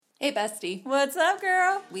Hey, bestie. What's up,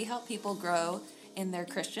 girl? We help people grow in their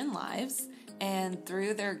Christian lives, and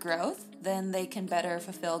through their growth, then they can better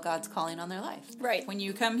fulfill God's calling on their life. Right. When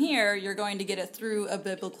you come here, you're going to get it through a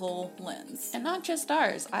biblical lens. And not just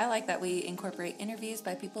ours. I like that we incorporate interviews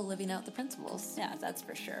by people living out the principles. Yeah, that's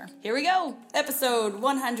for sure. Here we go. Episode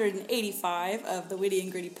 185 of the Witty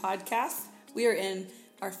and Gritty podcast. We are in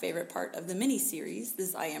our favorite part of the mini-series,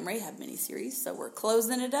 this I Am Rahab mini-series. So we're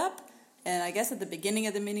closing it up. And I guess at the beginning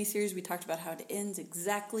of the mini-series, we talked about how it ends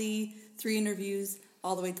exactly 3 interviews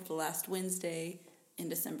all the way to the last Wednesday in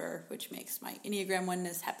December, which makes my Enneagram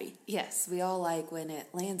oneness happy. Yes, we all like when it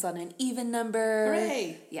lands on an even number.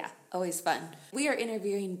 Hooray! Yeah, always fun. We are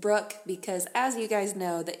interviewing Brooke because, as you guys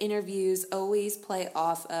know, the interviews always play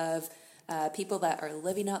off of people that are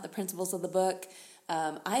living out the principles of the book.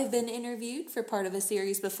 I've been interviewed for part of a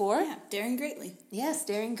series before. Yeah, daring greatly. Yes,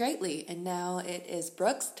 daring greatly. And now it is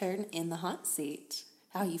Brooke's turn in the hot seat.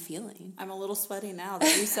 How are you feeling? I'm a little sweaty now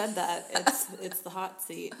that you said that. It's the hot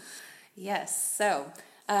seat. Yes. So,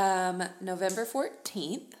 November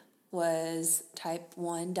 14th was Type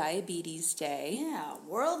 1 Diabetes Day. Yeah,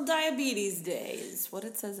 World Diabetes Day is what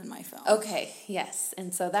it says in my phone. Okay, yes.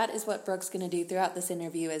 And so that is what Brooke's going to do throughout this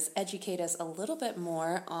interview is educate us a little bit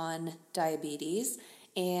more on diabetes.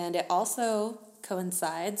 And it also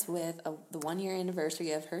coincides with the 1-year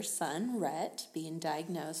anniversary of her son, Rhett, being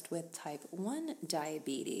diagnosed with Type 1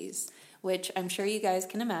 diabetes, which I'm sure you guys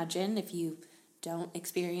can imagine if you don't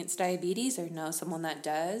experience diabetes or know someone that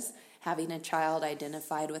does, having a child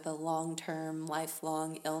identified with a long-term,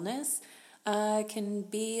 lifelong illness can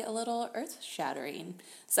be a little earth-shattering.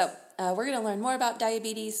 So we're going to learn more about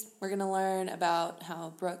diabetes. We're going to learn about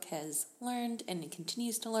how Brooke has learned and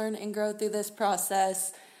continues to learn and grow through this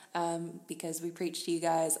process because we preach to you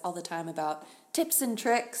guys all the time about tips and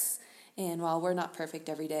tricks. And while we're not perfect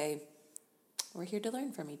every day, we're here to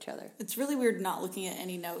learn from each other. It's really weird not looking at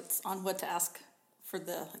any notes on what to ask for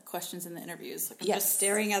the questions in the interviews. I'm just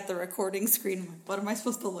staring at the recording screen. I'm like, what am I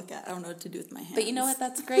supposed to look at? I don't know what to do with my hands. But you know what?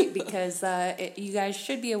 That's great because you guys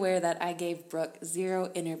should be aware that I gave Brooke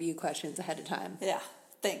 0 interview questions ahead of time. Yeah,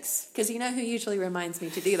 thanks. Because you know who usually reminds me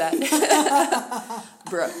to do that?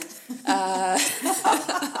 Brooke.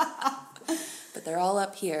 But they're all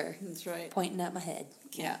up here. That's right. Pointing at my head.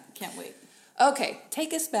 Can't wait. Okay,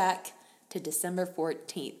 take us back to December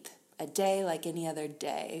 14th. A day like any other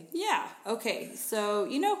day. Yeah, okay. So,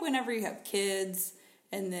 whenever you have kids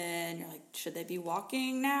and then you're like, should they be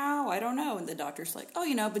walking now? I don't know. And the doctor's like,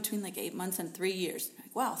 between 8 months and 3 years. I'm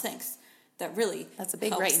like, wow, thanks. That's a big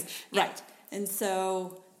helps. range. Yeah. Right. And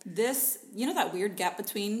so this, that weird gap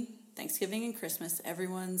between Thanksgiving and Christmas,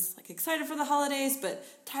 everyone's excited for the holidays, but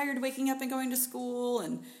tired waking up and going to school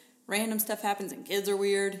and random stuff happens and kids are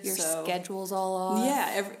weird. Your schedule's all off.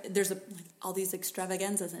 Yeah, there's all these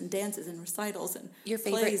extravaganzas and dances and recitals and your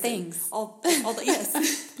favorite things.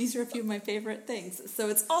 Yes, these are a few of my favorite things. So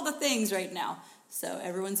it's all the things right now. So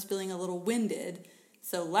everyone's feeling a little winded.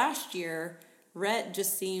 So last year, Rhett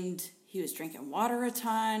just seemed he was drinking water a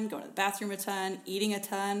ton, going to the bathroom a ton, eating a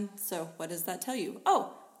ton. So what does that tell you?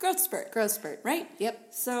 Oh, growth spurt. Growth spurt. Right?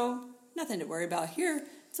 Yep. So nothing to worry about here.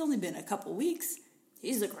 It's only been a couple weeks.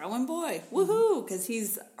 He's a growing boy. Woohoo!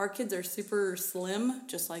 Because our kids are super slim,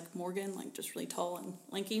 just like Morgan, just really tall and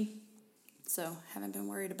lanky. So haven't been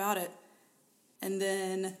worried about it. And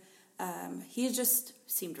then he just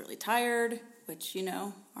seemed really tired, which,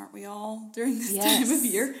 aren't we all during this time of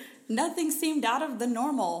year? Nothing seemed out of the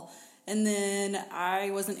normal. And then I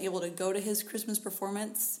wasn't able to go to his Christmas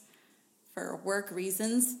performance for work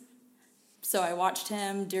reasons. So I watched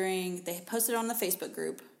him they posted it on the Facebook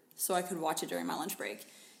group, so I could watch it during my lunch break.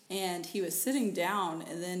 And he was sitting down,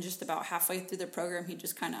 and then just about halfway through the program, he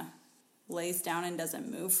just kind of lays down and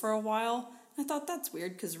doesn't move for a while. I thought that's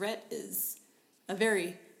weird, because Rhett is a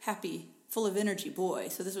very happy, full of energy boy,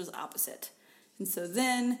 so this was opposite. And so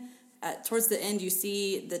then, towards the end, you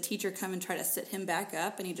see the teacher come and try to sit him back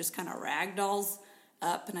up, and he just kind of ragdolls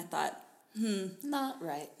up, and I thought, not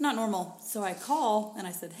right. Not normal. So I call, and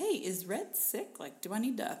I said, hey, is Rhett sick? Do I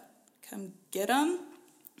need to come get him?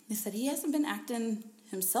 He said he hasn't been acting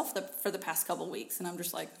himself for the past couple weeks. And I'm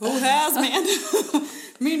just like, who has, man?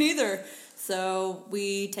 Me neither. So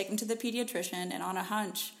we take him to the pediatrician, and on a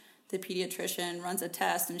hunch, the pediatrician runs a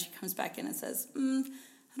test, and she comes back in and says, I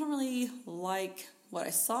don't really like what I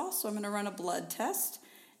saw, so I'm going to run a blood test,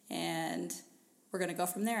 and we're going to go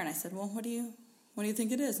from there. And I said, well, what do you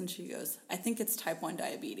think it is? And she goes, I think it's type 1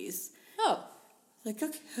 diabetes. Oh.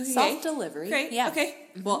 Okay. Self-delivery. Great. Yeah. Okay.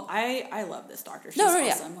 Mm-hmm. Well, I love this doctor. She's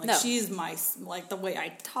awesome. Yeah. She's my, the way I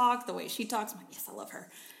talk, the way she talks. I'm like, yes, I love her.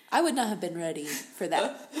 I would not have been ready for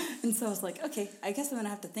that. And so I was like, okay, I guess I'm going to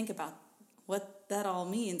have to think about what that all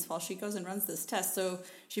means while she goes and runs this test. So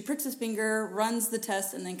she pricks his finger, runs the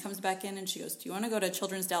test, and then comes back in and she goes, do you want to go to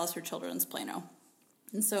Children's Dallas or Children's Plano?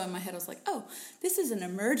 And so in my head I was like, oh, this is an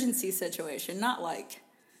emergency situation, not like,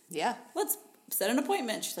 Yeah. let's set an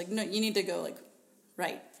appointment. She's like, no, you need to go like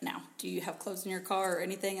right now. Do you have clothes in your car or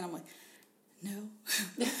anything? And I'm like, no.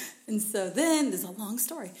 And so then there's a long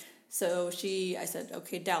story. So I said,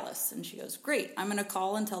 okay, Dallas. And she goes, great. I'm going to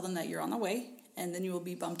call and tell them that you're on the way. And then you will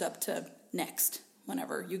be bumped up to next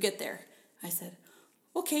whenever you get there. I said,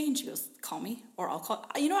 okay. And she goes, call me or I'll call.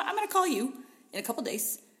 You know what? I'm going to call you in a couple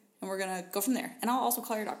days and we're going to go from there. And I'll also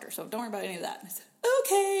call your doctor. So don't worry about any of that. And I said,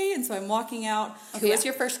 okay. And so I'm walking out. Who was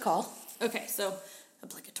your first call? Okay. So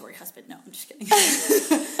obligatory husband. No, I'm just kidding.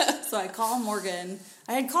 So I call Morgan.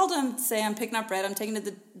 I had called him to say I'm picking up Red. I'm taking to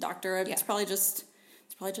the doctor. It's probably just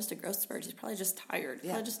a growth spurt. He's probably just tired. He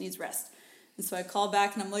probably just needs rest. And so I call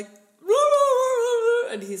back and I'm like,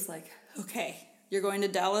 and he's like, okay, you're going to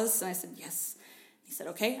Dallas? And I said, yes. He said,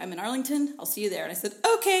 okay, I'm in Arlington. I'll see you there. And I said,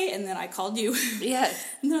 okay. And then I called you. Yes.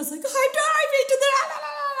 And then I was like, I'm driving to the...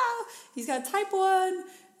 He's got type 1.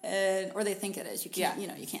 Or they think it is. You can't,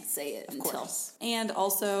 you can't say it until. Course. And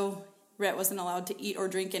also, Rhett wasn't allowed to eat or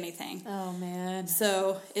drink anything. Oh, man.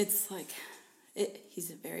 So it's like,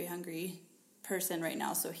 he's a very hungry person right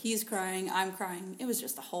now. So he's crying, I'm crying. It was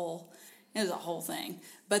a whole thing.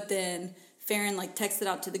 But then Farron texted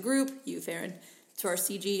out to the group, Farron, to our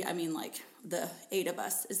CG. I mean, the 8 of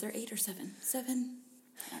us. Is there 8 or 7? 7?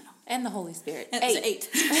 I don't know. And the Holy Spirit. And 8.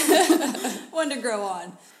 1 to grow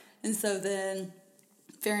on. And so then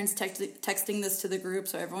Farron's texting this to the group,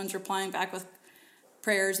 so everyone's replying back with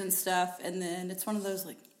prayers and stuff. And then it's one of those,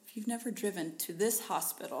 if you've never driven to this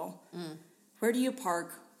hospital, where do you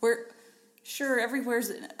park? Sure, everywhere's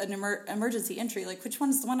an emergency entry. Which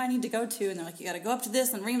one's the one I need to go to? And they're like, you got to go up to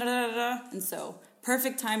this and ring, da-da-da-da. And so,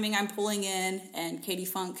 perfect timing, I'm pulling in, and Katie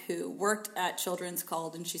Funk, who worked at Children's,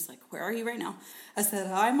 called, and she's like, where are you right now? I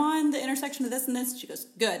said, I'm on the intersection of this and this. She goes,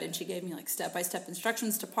 good. And she gave me, step-by-step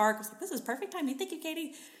instructions to park. I was like, this is perfect timing. Thank you,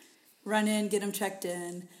 Katie. Run in, get them checked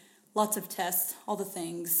in, lots of tests, all the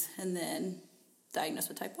things, and then diagnosed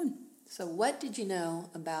with type 1. So what did you know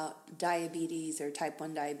about diabetes or type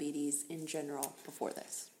 1 diabetes in general before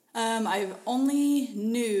this? I only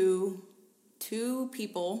knew 2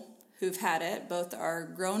 people who've had it. Both are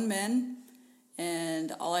grown men,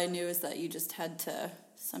 and all I knew is that you just had to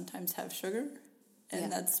sometimes have sugar,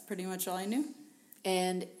 and that's pretty much all I knew.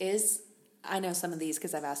 And I know some of these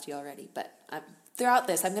because I've asked you already, but throughout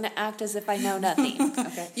this, I'm going to act as if I know nothing.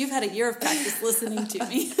 Okay. You've had a year of practice listening to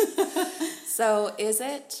me. So is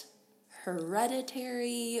it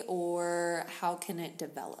hereditary, or how can it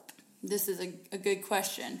develop? This is a good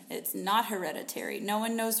question. It's not hereditary. No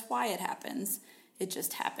one knows why it happens. It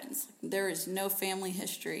just happens. There is no family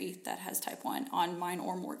history that has type 1 on mine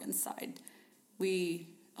or Morgan's side.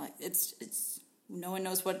 It's no one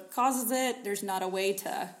knows what causes it. There's not a way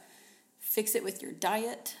to fix it with your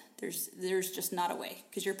diet. There's just not a way,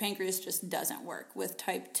 because your pancreas just doesn't work. With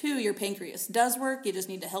type 2, your pancreas does work. You just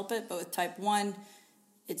need to help it. But with type 1,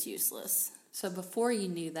 it's useless. So before you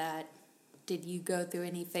knew that, did you go through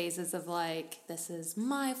any phases of this is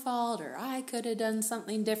my fault, or I could have done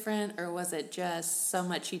something different, or was it just so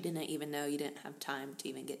much you didn't even know, you didn't have time to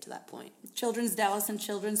even get to that point? Children's Dallas and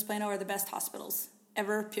Children's Plano are the best hospitals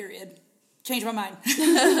ever, period. Changed my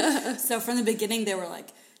mind. So from the beginning, they were like,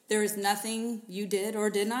 there is nothing you did or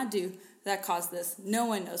did not do that caused this. No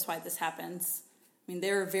one knows why this happens. I mean,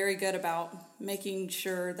 they were very good about making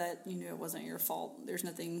sure that it wasn't your fault. There's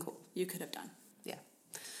nothing you could have done. Yeah.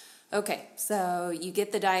 Okay, so you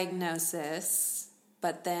get the diagnosis,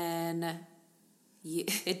 but then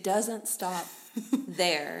it doesn't stop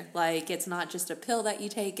there. It's not just a pill that you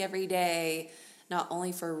take every day, not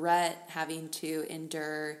only for Rhett having to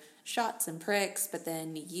endure shots and pricks, but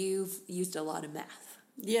then you've used a lot of math.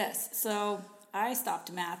 Yes, so I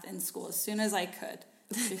stopped math in school as soon as I could.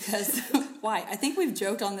 Because why? I think we've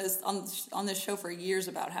joked on this show for years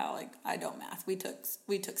about how I don't math. We took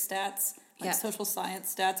stats, social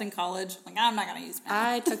science stats in college. I'm not going to use math.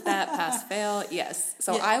 I took that pass fail. Yes.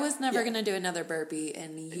 So I was never going to do another burpee,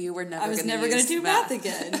 and you were never. I was never going to do math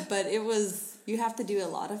again. But you have to do a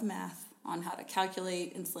lot of math on how to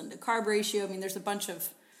calculate insulin to carb ratio. I mean, there's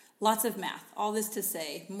lots of math. All this to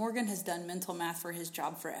say, Morgan has done mental math for his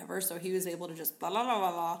job forever, so he was able to just blah blah blah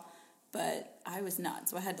blah blah. But I was not.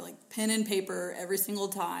 So I had to pen and paper every single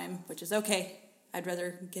time, which is okay. I'd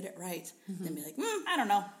rather get it right than be I don't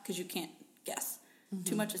know, because you can't guess.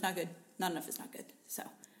 Too much is not good. Not enough is not good. So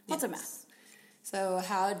lots of math. So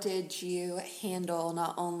how did you handle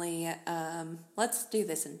not only, let's do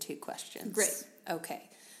this in 2 questions. Great. Okay.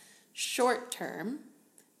 Short term,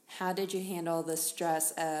 how did you handle the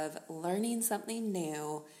stress of learning something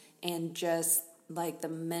new and just like the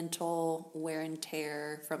mental wear and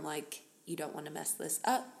tear from like, you don't want to mess this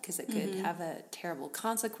up because it could have a terrible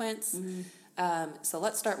consequence. So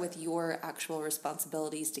let's start with your actual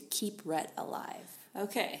responsibilities to keep Rhett alive.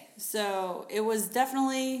 Okay. So it was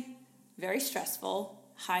definitely very stressful,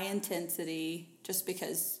 high intensity, just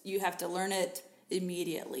because you have to learn it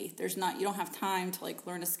immediately. You don't have time to like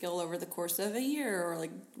learn a skill over the course of a year or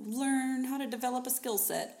like learn how to develop a skill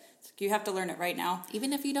set. You have to learn it right now.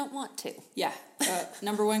 Even if you don't want to. Yeah.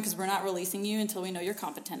 Number 1, because we're not releasing you until we know you're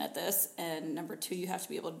competent at this. And number 2, you have to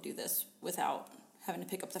be able to do this without having to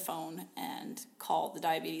pick up the phone and call the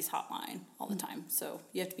diabetes hotline all the time. So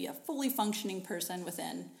you have to be a fully functioning person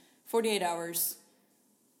within 48 hours.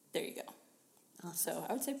 There you go. Awesome. So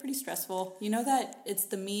I would say pretty stressful. You know that it's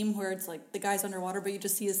the meme where it's like the guy's underwater, but you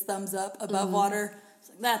just see his thumbs up above water?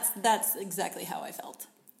 That's exactly how I felt.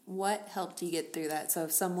 What helped you get through that? So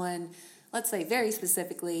if someone, let's say very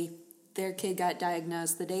specifically, their kid got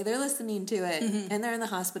diagnosed the day they're listening to it and they're in the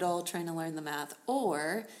hospital trying to learn the math,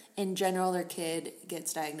 or in general their kid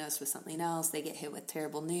gets diagnosed with something else, they get hit with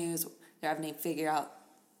terrible news, they're having to figure out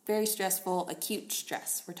very stressful, acute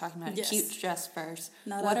stress. We're talking about acute stress first.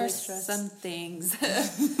 What are some things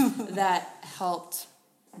that helped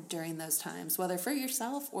during those times, whether for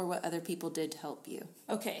yourself or what other people did to help you?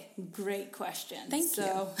 Okay, great question. Thank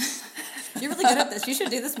you. You're really good at this. You should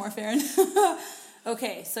do this more, Farron.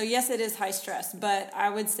 Okay, so yes, it is high stress, but I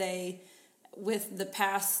would say with the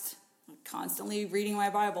past, constantly reading my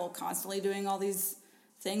Bible, constantly doing all these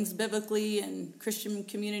things biblically and Christian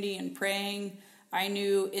community and praying, I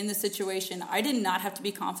knew in the situation, I did not have to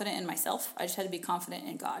be confident in myself. I just had to be confident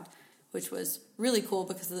in God, which was really cool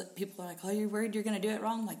because people are like, oh, you're worried you're going to do it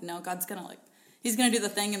wrong? I'm like, no, God's going to he's going to do the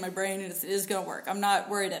thing in my brain and it is going to work. I'm not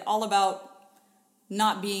worried at all about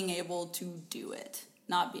not being able to do it.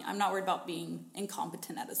 I'm not worried about being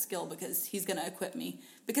incompetent at a skill because he's going to equip me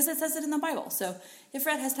because it says it in the Bible. So if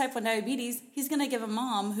Rhett has type 1 diabetes, he's going to give a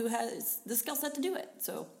mom who has the skill set to do it.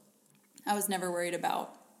 So I was never worried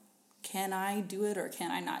about can I do it or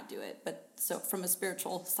can I not do it? But so from a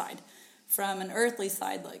spiritual side, from an earthly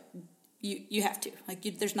side, like you have to,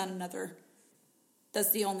 there's not another,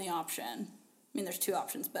 that's the only option. I mean, there's 2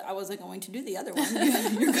 options, but I wasn't going to do the other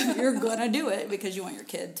one. You're going to do it because you want your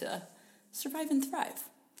kid to survive and thrive.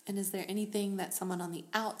 And is there anything that someone on the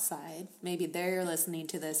outside, maybe they're listening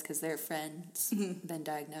to this because their friend's been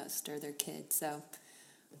diagnosed or their kid, so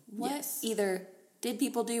what either did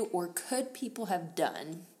people do or could people have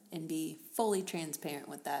done, and be fully transparent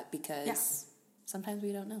with that because sometimes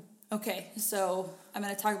we don't know. Okay, so I'm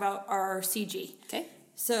going to talk about our CG. Okay.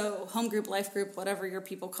 So home group, life group, whatever your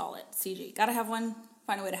people call it, CG. Got to have one,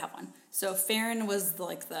 find a way to have one. So Farron was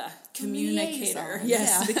like the communicator.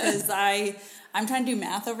 Yes, because I'm trying to do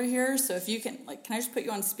math over here, so if you can I just put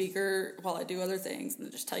you on speaker while I do other things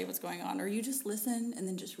and just tell you what's going on, or you just listen and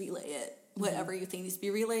then just relay it, whatever you think needs to be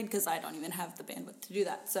relayed, because I don't even have the bandwidth to do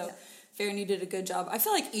that. So Farron, you did a good job. I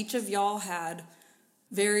feel like each of y'all had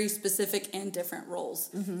very specific and different roles.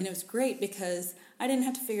 And it was great because I didn't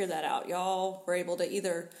have to figure that out. Y'all were able to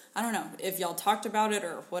either, I don't know, if y'all talked about it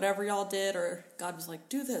or whatever y'all did, or God was like,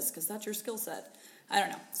 do this because that's your skill set. I don't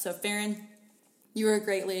know. So Farron, you were a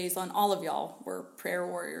great liaison. All of y'all were prayer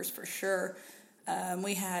warriors for sure.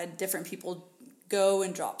 We had different people go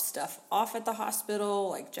and drop stuff off at the hospital,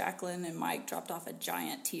 like Jacqueline and Mike dropped off a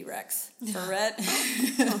giant T-Rex for Rhett.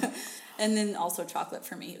 And then also chocolate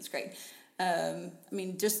for me. It was great. I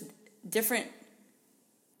mean, just different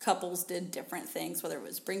couples did different things, whether it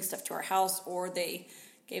was bring stuff to our house or they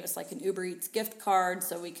gave us like an Uber Eats gift card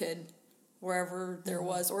so we could, wherever there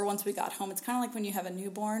was, or once we got home. It's kind of like when you have a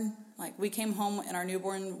newborn. Like we came home and our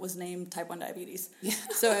newborn was named type 1 diabetes. Yeah.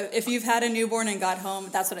 So if you've had a newborn and got home,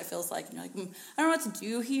 that's what it feels like. And you're like, I don't know what to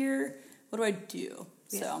do here. What do I do?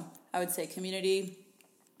 Yeah. So I would say community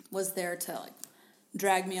was there to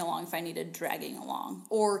drag me along if I needed dragging along,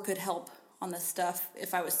 or could help on the stuff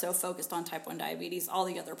if I was so focused on type 1 diabetes, all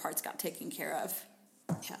the other parts got taken care of.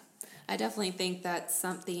 Yeah. I definitely think that's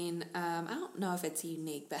something, I don't know if it's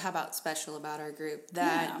unique, but how about special about our group,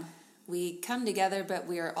 that we come together, but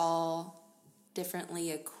we are all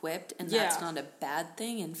differently equipped, and that's not a bad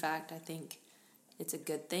thing. In fact, I think it's a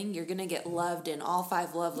good thing. You're going to get loved in all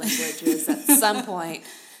 5 love languages at some point,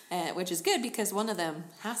 which is good because one of them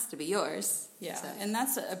has to be yours. Yeah, so. And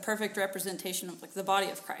that's a perfect representation of the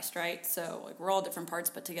body of Christ, right? So we're all different parts,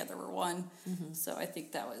 but together we're one. Mm-hmm. So I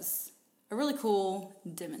think that was a really cool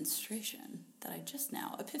demonstration that I just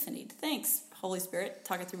now epiphanied. Thanks, Holy Spirit,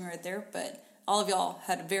 talking through me right there. But all of y'all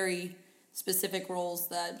had very specific roles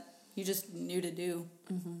that you just knew to do.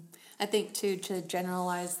 Mm-hmm. I think, too, to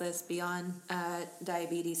generalize this beyond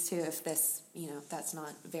diabetes, too, if this, that's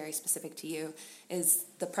not very specific to you, is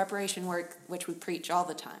the preparation work, which we preach all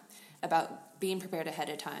the time, about being prepared ahead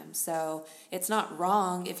of time. So it's not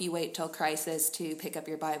wrong if you wait till crisis to pick up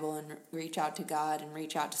your Bible and reach out to God and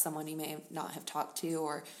reach out to someone you may not have talked to,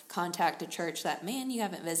 or contact a church that, you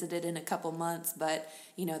haven't visited in a couple months, but,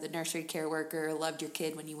 the nursery care worker loved your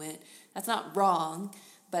kid when you went. That's not wrong,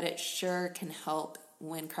 but it sure can help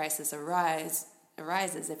when crisis arises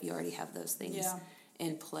if you already have those things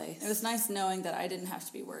in place. It was nice knowing that I didn't have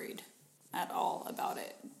to be worried at all about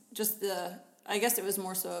it. I guess it was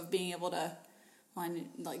more so of being able to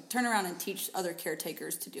turn around and teach other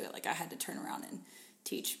caretakers to do it. Like I had to turn around and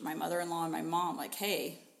teach my mother-in-law and my mom,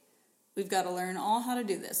 hey, we've got to learn all how to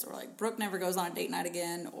do this. Or Brooke never goes on a date night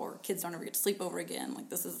again, or kids don't ever get to sleep over again.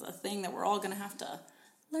 This is a thing that we're all going to have to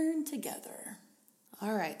learn together.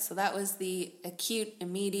 All right, so that was the acute,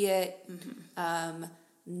 immediate,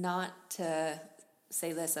 not to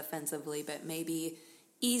say this offensively, but maybe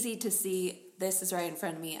easy to see, this is right in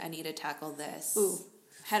front of me, I need to tackle this. Ooh,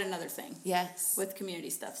 had another thing. Yes. With community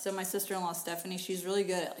stuff. So my sister-in-law, Stephanie, she's really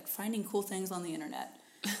good at finding cool things on the internet.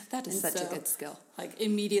 That is such a good skill.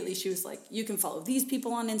 Immediately she was you can follow these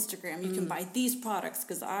people on Instagram, you can buy these products,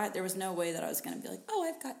 because there was no way that I was going to be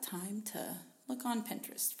I've got time to look on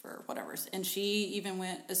Pinterest for whatever. And she even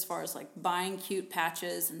went as far as buying cute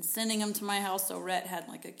patches and sending them to my house. So Rhett had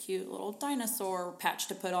a cute little dinosaur patch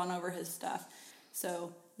to put on over his stuff.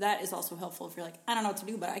 So that is also helpful if you're I don't know what to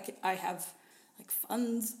do, but I have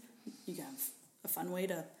funds. You can have a fun way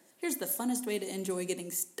here's the funnest way to enjoy getting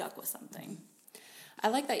stuck with something. I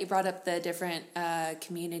like that you brought up the different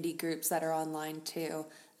community groups that are online too.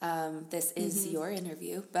 This is your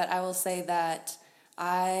interview, but I will say that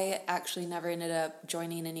I actually never ended up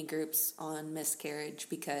joining any groups on miscarriage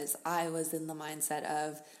because I was in the mindset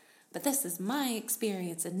of, but this is my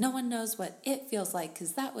experience and no one knows what it feels like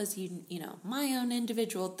because that was, my own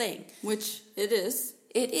individual thing. Which it is.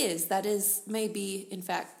 It is. That is maybe, in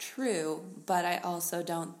fact, true, but I also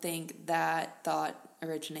don't think that thought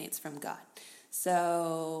originates from God.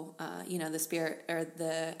 So, the Spirit, or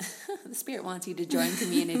the Spirit wants you to join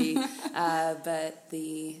community, but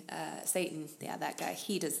the Satan, that guy,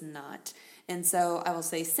 he does not. And so I will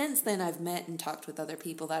say since then I've met and talked with other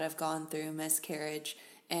people that have gone through miscarriage,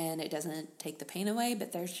 and it doesn't take the pain away,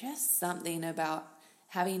 but there's just something about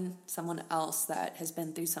having someone else that has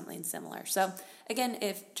been through something similar. So again,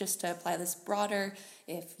 just to apply this broader,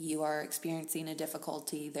 if you are experiencing a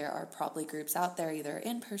difficulty, there are probably groups out there, either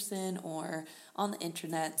in person or on the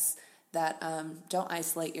internets, that don't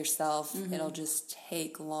isolate yourself. It'll just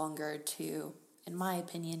take longer to, in my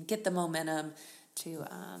opinion, get the momentum to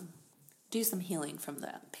do some healing from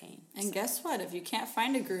that pain. And guess what? If you can't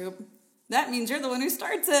find a group, that means you're the one who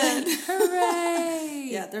starts it. Hooray!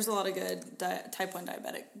 Yeah, there's a lot of good type 1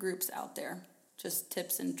 diabetic groups out there. Just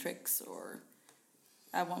tips and tricks, or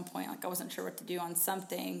at one point, I wasn't sure what to do on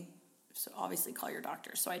something, so obviously call your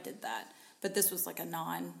doctor. So I did that. But this was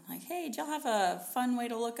hey, do y'all have a fun way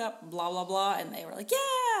to look up blah, blah, blah? And they were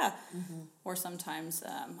yeah! Or sometimes,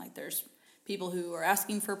 there's people who are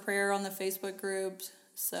asking for prayer on the Facebook groups.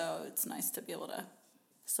 So it's nice to be able to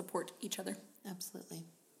support each other. Absolutely.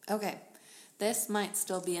 Okay. This might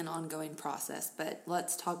still be an ongoing process, but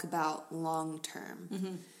let's talk about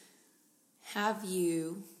long-term. Have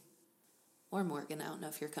you, or Morgan, I don't know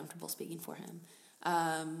if you're comfortable speaking for him,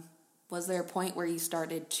 was there a point where you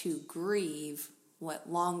started to grieve what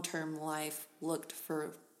long-term life looked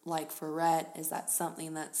like for Rhett? Is that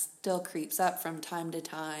something that still creeps up from time to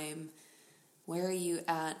time? Where are you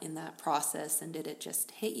at in that process, and did it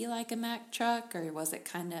just hit you like a Mack truck, or was it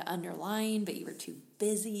kind of underlying, but you were too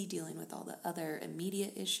busy dealing with all the other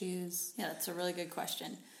immediate issues? Yeah, that's a really good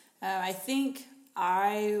question. I think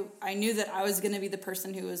I knew that I was going to be the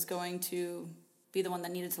person who was going to be the one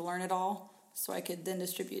that needed to learn it all, so I could then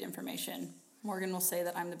distribute information. Morgan will say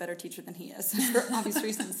that I'm the better teacher than he is for obvious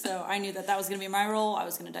reasons. So I knew that was going to be my role. I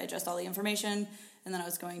was going to digest all the information, and then I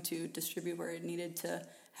was going to distribute where it needed to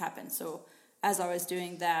happen. So as I was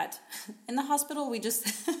doing that, in the hospital, we just,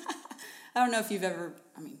 I don't know if you've ever,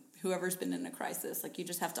 whoever's been in a crisis, you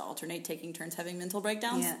just have to alternate taking turns having mental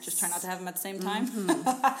breakdowns. Yes. Just try not to have them at the same time.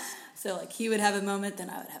 So, he would have a moment,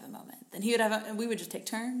 then I would have a moment. Then he would have and we would just take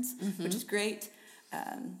turns, which is great.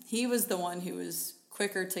 He was the one who was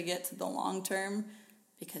quicker to get to the long term,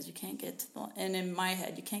 because you can't get to and in my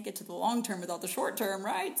head, you can't get to the long term without the short term,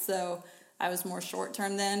 right? So I was more short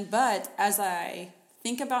term then. But as I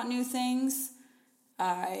think about new things,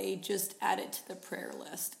 I just add it to the prayer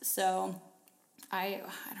list. So I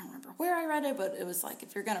don't remember where I read it, but it was like,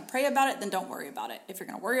 if you're going to pray about it, then don't worry about it. If you're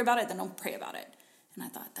going to worry about it, then don't pray about it. And I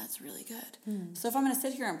thought, that's really good. So if I'm going to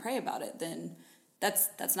sit here and pray about it, then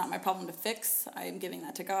that's not my problem to fix. I am giving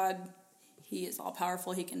that to God. He is all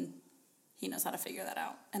powerful. He knows how to figure that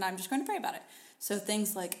out. And I'm just going to pray about it. So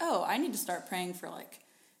things like, I need to start praying for like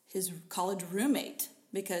his college roommate,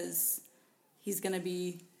 because he's going to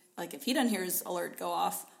be like, if he doesn't hear his alert go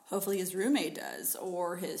off, hopefully his roommate does,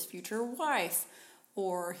 or his future wife,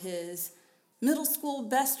 or his middle school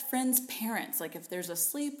best friend's parents. Like if there's a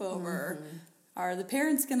sleepover, are the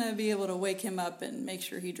parents going to be able to wake him up and make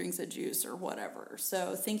sure he drinks a juice or whatever?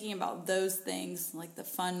 So thinking about those things, like the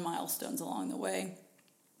fun milestones along the way.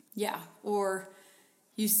 Yeah. Or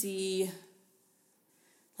you see,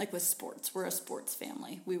 like with sports, we're a sports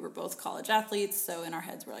family. We were both college athletes, so in our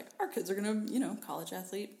heads we're like, our kids are going to, college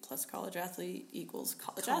athlete plus college athlete equals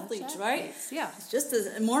college athletes, right? Yeah. It's just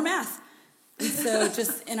more math. And so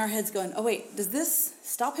just in our heads going, oh wait, does this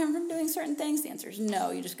stop him from doing certain things? The answer is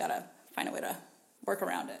no. You just got to find a way to work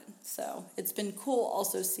around it. So it's been cool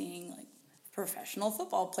also seeing like professional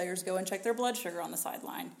football players go and check their blood sugar on the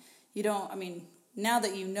sideline. Now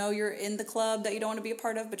that you know you're in the club that you don't want to be a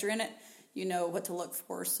part of, but you're in it, you know what to look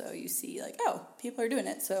for. So you see like, people are doing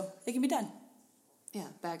it, so it can be done. Yeah,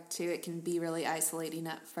 back to it can be really isolating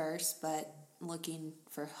at first, but looking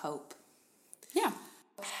for hope. Yeah.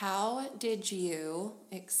 How did you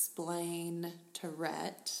explain to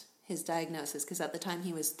Rhett his diagnosis? Because at the time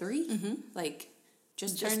he was 3, like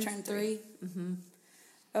just turned 3. Mm-hmm.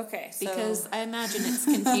 Okay, so... Because I imagine it's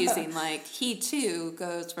confusing. Like he too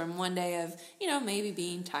goes from one day of maybe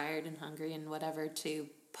being tired and hungry and whatever to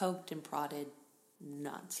poked and prodded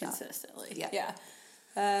nonstop. Consistently. Yeah.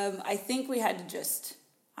 I think we had to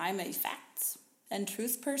I'm a facts and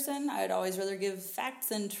truth person. I'd always rather give facts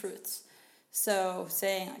than truths. So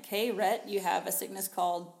saying like, hey, Rhett, you have a sickness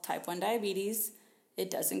called type 1 diabetes. It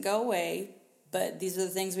doesn't go away, but these are the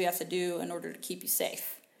things we have to do in order to keep you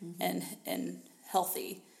safe and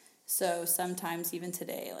healthy. So sometimes even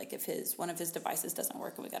today, like if one of his devices doesn't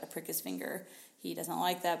work and we got to prick his finger, he doesn't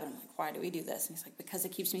like that, but I'm like, why do we do this? And he's like, because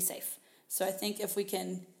it keeps me safe. So I think if we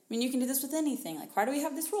can, you can do this with anything. Like, why do we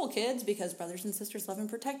have this rule, kids? Because brothers and sisters love and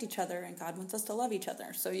protect each other, and God wants us to love each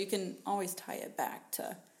other. So you can always tie it back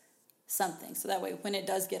to something. So that way, when it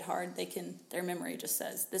does get hard, their memory just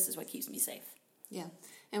says, this is what keeps me safe. Yeah.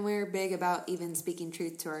 And we're big about even speaking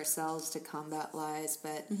truth to ourselves to combat lies,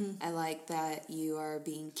 but I like that you are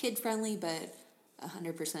being kid-friendly, but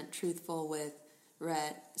 100% truthful with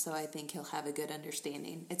Rhett, so I think he'll have a good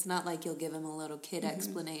understanding. It's not like you'll give him a little kid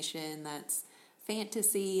explanation that's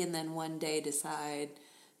fantasy and then one day decide,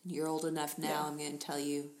 you're old enough now, I'm going to tell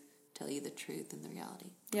you the truth and the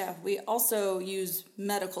reality. Yeah, we also use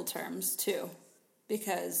medical terms, too,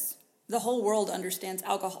 because the whole world understands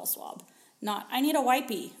alcohol swab. Not, I need a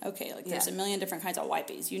wipey. Okay, there's a million different kinds of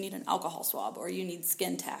wipies. You need an alcohol swab, or you need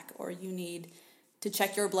skin tack, or you need to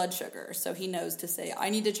check your blood sugar. So he knows to say, I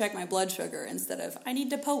need to check my blood sugar instead of, I need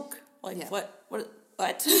to poke.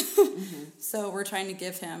 What? So we're trying to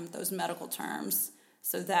give him those medical terms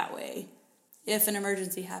so that way, if an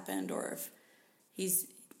emergency happened or if his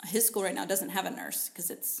school right now doesn't have a nurse because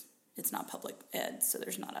it's not public ed, so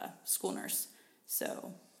there's not a school nurse.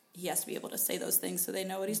 So he has to be able to say those things so they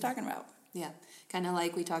know what he's talking about. Yeah, kind of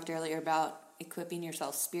like we talked earlier about equipping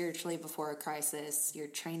yourself spiritually before a crisis. You're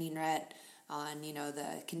training Rhett on,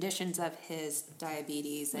 the conditions of his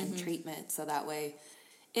diabetes and treatment, so that way,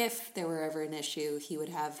 if there were ever an issue, he would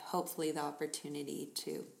have hopefully the opportunity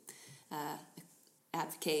to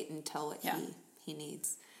advocate and tell what he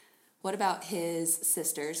needs. What about his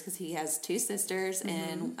sisters? Because he has 2 sisters,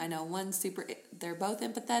 and I know one's they're both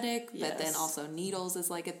empathetic, but then also needles is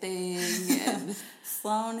like a thing. And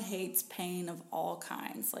Sloan hates pain of all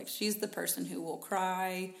kinds. Like, she's the person who will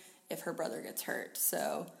cry if her brother gets hurt.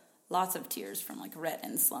 So lots of tears from, Rhett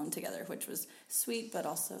and Sloan together, which was sweet, but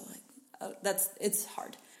also, it's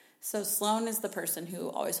hard. So Sloan is the person who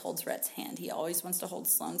always holds Rhett's hand. He always wants to hold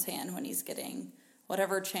Sloan's hand when he's getting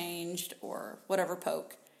whatever changed or whatever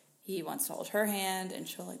poke. He wants to hold her hand, and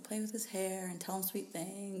she'll play with his hair and tell him sweet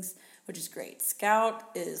things, which is great. Scout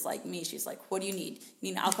is like me. She's like, "What do you need? You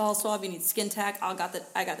need an alcohol swab? You need skin tack? I got the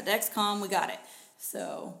Dexcom. We got it."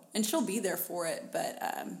 So, and she'll be there for it. But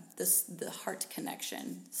the heart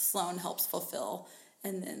connection, Sloan helps fulfill,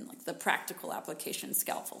 and then the practical application,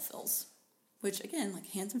 Scout fulfills. Which again,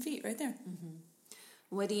 hands and feet, right there. Mm-hmm.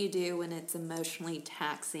 What do you do when it's emotionally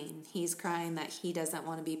taxing? He's crying that he doesn't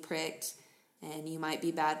want to be pricked. and you might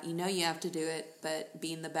be bad. You know you have to do it, but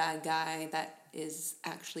being the bad guy that is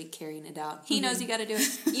actually carrying it out. He knows you got to do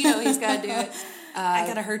it. You know he's got to do it. I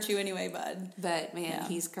got to hurt you anyway, bud. But, man,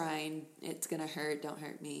 he's crying. It's going to hurt. Don't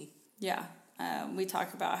hurt me. Yeah. We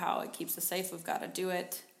talk about how it keeps us safe. We've got to do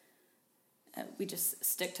it. We just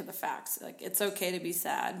stick to the facts. Like, it's okay to be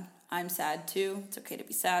sad. I'm sad, too. It's okay to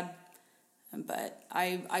be sad. But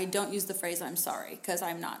I don't use the phrase I'm sorry, because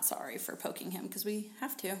I'm not sorry for poking him, because we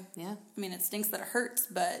have to. Yeah. I mean, it stinks that it hurts,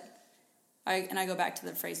 but I go back to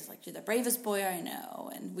the phrases like, you're the bravest boy I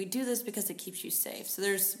know, and we do this because it keeps you safe. So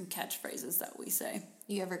there's some catchphrases that we say.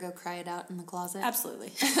 You ever go cry it out in the closet?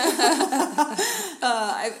 Absolutely.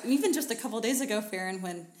 Even just a couple of days ago, Farron,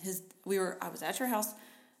 when I was at your house,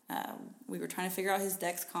 we were trying to figure out his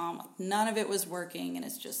Dexcom. None of it was working, and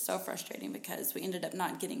it's just so frustrating because we ended up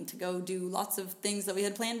not getting to go do lots of things that we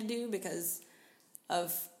had planned to do because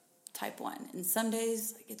of type 1. And some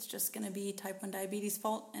days, it's just going to be type 1 diabetes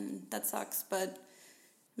fault, and that sucks, but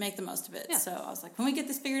make the most of it. Yeah. So I was like, when we get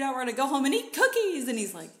this figured out, we're going to go home and eat cookies. And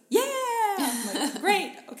he's like, yeah. I'm like,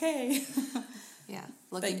 great, okay. Yeah,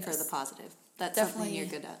 looking for the positive. That's definitely something you're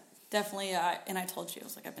good at. Definitely, and I told you, I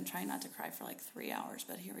was like, I've been trying not to cry for like 3 hours,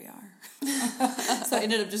 but here we are. So I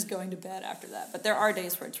ended up just going to bed after that. But there are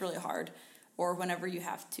days where it's really hard, or whenever you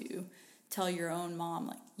have to tell your own mom,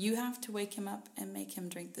 like, you have to wake him up and make him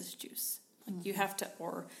drink this juice. Like, you have to,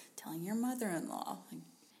 or telling your mother-in-law, like,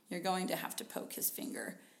 you're going to have to poke his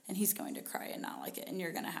finger, and he's going to cry and not like it, and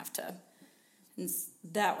you're going to have to. And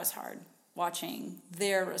that was hard, watching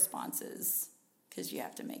their responses, because you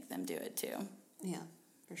have to make them do it too. Yeah.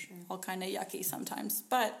 For sure. All kind of yucky sometimes,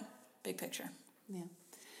 but big picture. Yeah.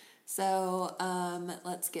 So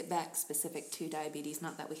let's get back specific to diabetes.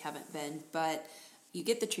 Not that we haven't been, but you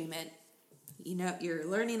get the treatment. You know, you're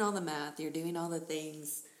learning all the math. You're doing all the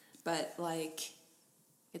things, but like,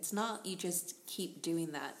 it's not. You just keep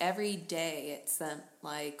doing that every day. It's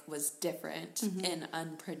was different and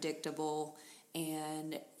unpredictable,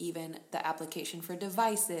 and even the application for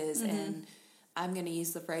devices and. I'm going to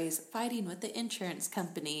use the phrase fighting with the insurance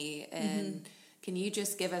company. And can you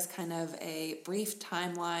just give us kind of a brief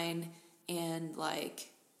timeline and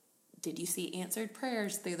did you see answered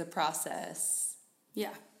prayers through the process?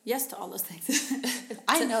 Yeah. Yes to all those things.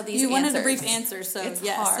 I know these You answers. wanted a brief answer, so it's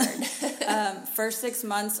yes. hard. First 6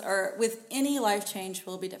 months or with any life change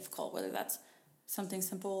will be difficult, whether that's something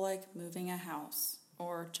simple like moving a house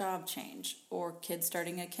or job change or kids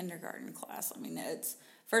starting a kindergarten class. I mean, it's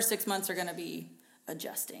first 6 months are going to be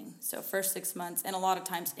adjusting. So first 6 months, and a lot of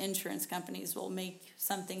times insurance companies will make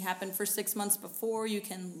something happen for 6 months before you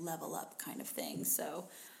can level up kind of thing. So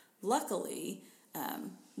luckily,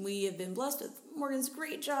 we have been blessed with Morgan's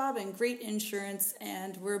great job and great insurance,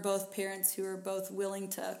 and we're both parents who are both willing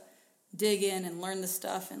to dig in and learn the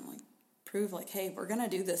stuff and prove hey, we're going to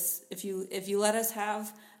do this. If you let us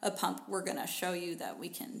have a pump, we're going to show you that we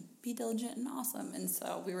can be diligent and awesome. And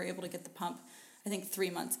so we were able to get the pump, I think 3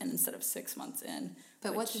 months in instead of 6 months in.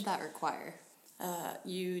 But what did that require?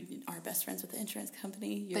 You are best friends with the insurance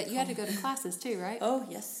company. But you had to go to classes too, right? Oh,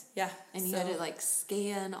 yes. Yeah. And you had to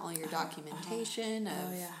scan all your documentation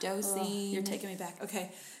of dosing. You're taking me back.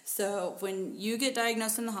 Okay. So when you get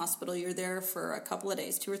diagnosed in the hospital, you're there for a couple of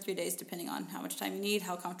days, 2 or 3 days, depending on how much time you need,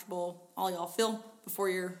 how comfortable all y'all feel before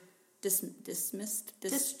you're dismissed.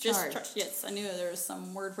 Discharged. Yes, I knew there was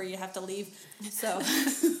some word where you have to leave. So,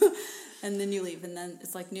 and then you leave, and then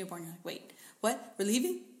it's like newborn. You're like, wait, what? We're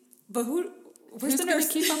leaving? But where's the nurse?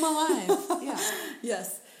 Keep them alive? Yeah.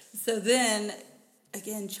 Yes. So then,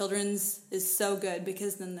 again, children's is so good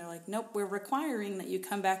because then they're like, nope, we're requiring that you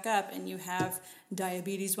come back up and you have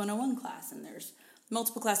Diabetes 101 class, and there's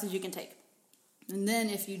multiple classes you can take. And then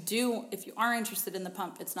if you are interested in the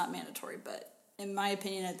pump, it's not mandatory, but in my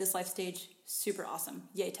opinion, at this life stage, super awesome.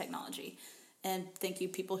 Yay, technology. And thank you,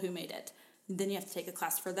 people who made it. And then you have to take a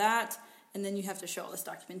class for that, and then you have to show all this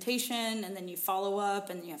documentation, and then you follow up,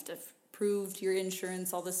 and you have to prove your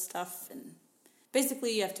insurance, all this stuff. And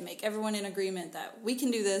basically, you have to make everyone in agreement that we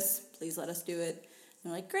can do this. Please let us do it.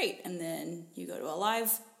 And they're like, great. And then you go to a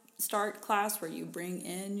live start class where you bring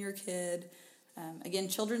in your kid. Again,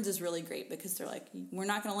 children's is really great because they're like, we're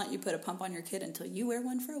not going to let you put a pump on your kid until you wear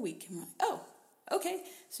one for a week. And we're like, oh, okay.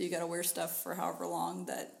 So you got to wear stuff for however long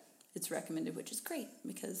that it's recommended, which is great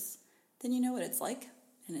because then you know what it's like.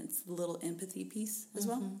 And it's a little empathy piece as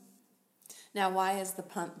well. Now, why is the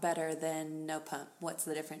pump better than no pump? What's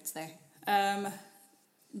the difference there?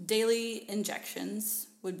 Daily injections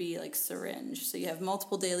would be like syringe. So you have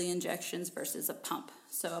multiple daily injections versus a pump.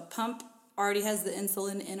 So a pump already has the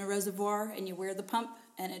insulin in a reservoir, and you wear the pump,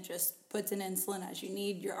 and it just puts in insulin as you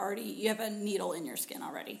need. You have a needle in your skin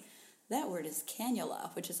already. That word is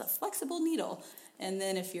cannula, which is a flexible needle. And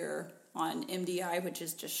then if you're on MDI, which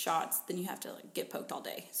is just shots, then you have to like get poked all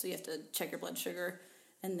day. So you have to check your blood sugar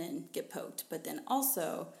and then get poked. But then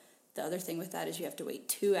also the other thing with that is you have to wait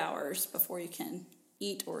 2 hours before you can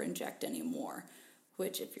eat or inject anymore.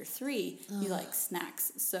 Which if you're 3, you like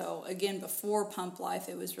snacks. So again, before pump life,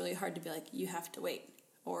 it was really hard to be like, you have to wait.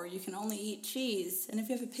 Or you can only eat cheese. And if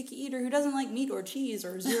you have a picky eater who doesn't like meat or cheese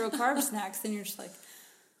or zero carb snacks, then you're just like,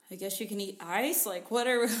 I guess you can eat ice. Like,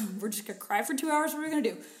 whatever. We're just going to cry for 2 hours. What are we going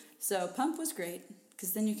to do? So pump was great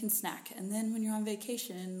because then you can snack. And then when you're on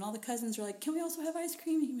vacation and all the cousins are like, can we also have ice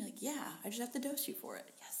cream? You can be like, yeah, I just have to dose you for it.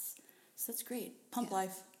 Yes. So that's great. Pump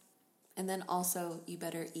life. And then also you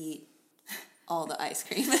better eat all the ice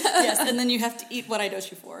cream. Yes, and then you have to eat what I dose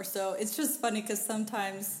you for. So it's just funny because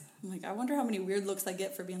sometimes I'm like, I wonder how many weird looks I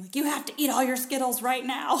get for being like, you have to eat all your Skittles right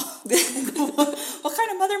now. What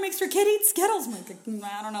kind of mother makes her kid eat Skittles? I'm like,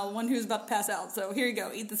 I don't know, one who's about to pass out. So here you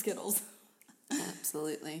go, eat the Skittles.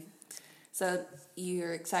 Absolutely. So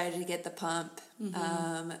you're excited to get the pump,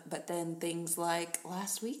 but then things like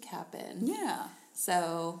last week happened. Yeah.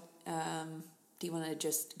 So do you want to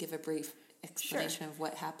just give a brief explanation of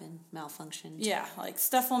what happened, malfunctioned? Yeah, like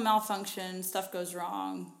stuff will malfunction, stuff goes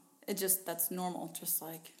wrong. That's normal, just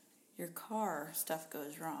like your car stuff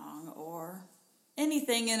goes wrong or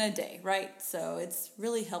anything in a day, right? So it's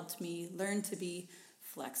really helped me learn to be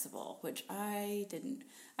flexible, which I didn't.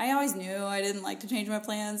 I always knew I didn't like to change my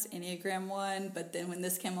plans, Enneagram 1, but then when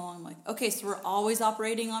this came along, I'm like, okay, so we're always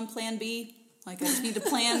operating on plan B? Like I just need to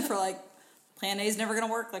plan for like, plan A is never going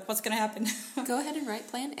to work, like what's going to happen? Go ahead and write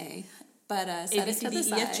plan A. But set it to the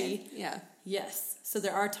side. Yeah. Yes. So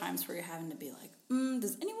there are times where you're having to be like,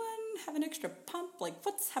 does anyone have an extra pump? Like,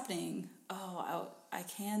 what's happening? Oh, I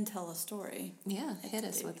can tell a story. Yeah, hit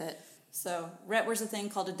us with it. So Rhett wears a thing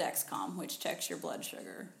called a Dexcom, which checks your blood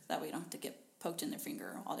sugar. That way you don't have to get poked in their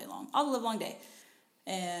finger all day long, all the live long day.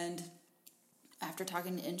 And after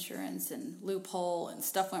talking to insurance and loophole and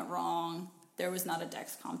stuff went wrong, there was not a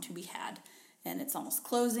Dexcom to be had. And it's almost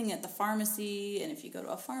closing at the pharmacy. And if you go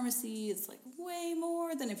to a pharmacy, it's like way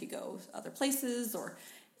more than if you go other places or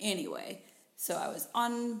anyway. So I was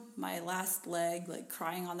on my last leg, like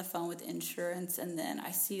crying on the phone with insurance. And then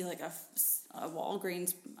I see like a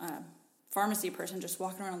Walgreens pharmacy person just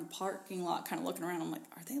walking around the parking lot, kind of looking around. I'm like,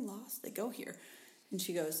 are they lost? They go here. And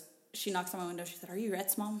she knocks on my window. She said, are you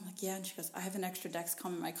Rhett's mom? I'm like, yeah. And she goes, I have an extra Dexcom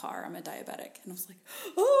in my car. I'm a diabetic. And I was like,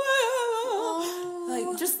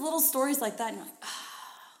 like just little stories like that. And you're like,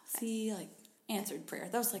 see, like answered prayer.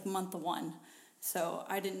 That was like month 1. So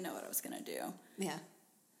I didn't know what I was going to do. Yeah.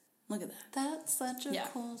 Look at that. That's such a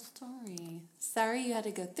cool story. Sorry you had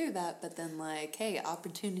to go through that, but then like, hey,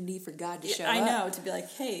 opportunity for God to show up. I know, to be like,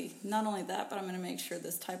 hey, not only that, but I'm going to make sure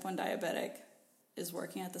this type 1 diabetic is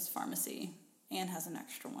working at this pharmacy and has an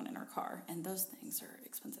extra one in her car. And those things are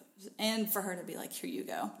expensive. And for her to be like, here you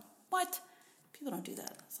go. What? People don't do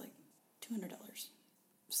that. It's like $200.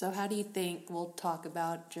 So how do you think, we'll talk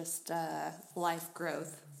about just life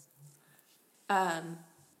growth.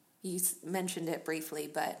 You mentioned it briefly,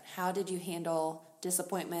 but how did you handle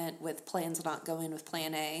disappointment with plans not going with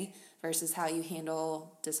plan A versus how you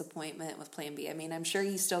handle disappointment with plan B? I mean, I'm sure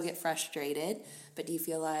you still get frustrated, but do you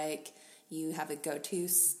feel like you have a go-to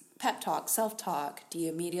pep talk, self-talk? Do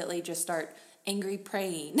you immediately just start angry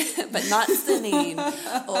praying but not sinning?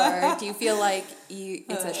 Or do you feel like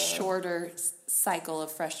it's a shorter cycle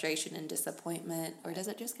of frustration and disappointment? Or does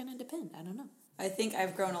it just kind of depend? I don't know. I think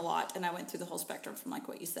I've grown a lot, and I went through the whole spectrum from like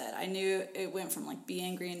what you said. I knew it went from like be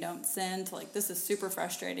angry and don't sin to like this is super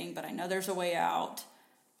frustrating, but I know there's a way out,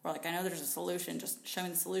 or like I know there's a solution, just show me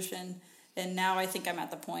the solution. And now I think I'm at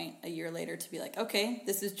the point a year later to be like, okay,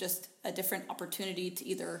 this is just a different opportunity to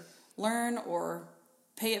either learn or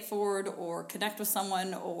pay it forward or connect with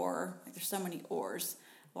someone, or like there's so many ors.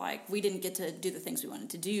 Like we didn't get to do the things we wanted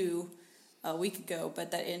to do a week ago, but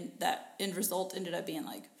that end result ended up being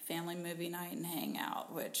like family movie night and hang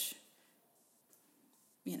out, which,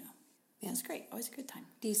 it's great. Always a good time.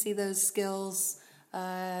 Do you see those skills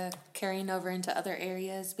carrying over into other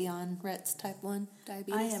areas beyond Rhett's type 1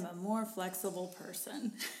 diabetes? I am a more flexible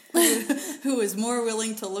person who is more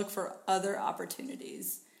willing to look for other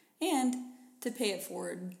opportunities and to pay it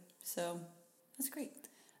forward. So that's great.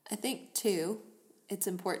 I think, too, it's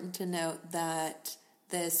important to note that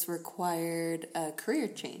this required a career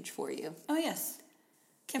change for you. Oh, yes.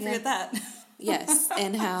 Can't forget that. Yes,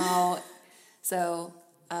 and how, so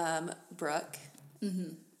Brooke,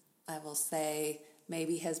 I will say,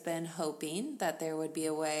 maybe has been hoping that there would be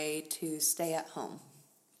a way to stay at home.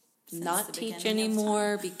 Not teach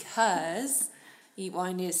anymore because,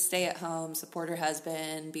 wanting to stay at home, support her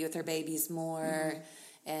husband, be with her babies more,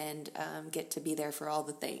 and get to be there for all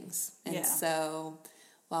the things. And so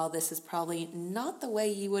while this is probably not the way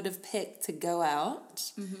you would have picked to go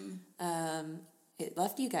out, it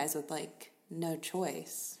left you guys with like no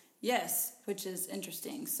choice. Yes, which is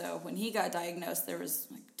interesting. So when he got diagnosed, there was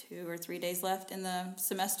like 2 or 3 days left in the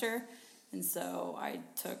semester. And so I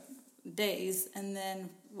took days, and then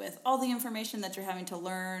with all the information that you're having to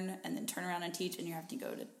learn and then turn around and teach, and you have to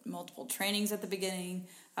go to multiple trainings at the beginning,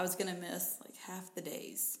 I was going to miss like half the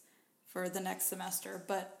days for the next semester.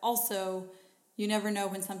 But also, you never know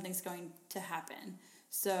when something's going to happen.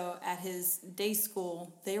 So at his day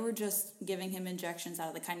school, they were just giving him injections out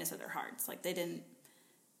of the kindness of their hearts. Like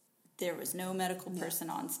there was no medical person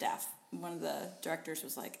on staff. One of the directors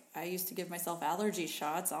was like, I used to give myself allergy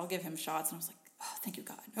shots. I'll give him shots. And I was like, oh, thank you,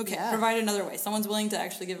 God. Okay, provide another way. Someone's willing to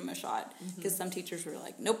actually give him a shot. Because some teachers were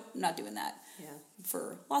like, nope, not doing that. Yeah.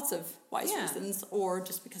 For lots of wise reasons, or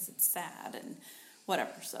just because it's sad and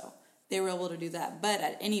whatever. So they were able to do that. But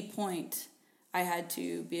at any point, I had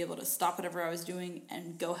to be able to stop whatever I was doing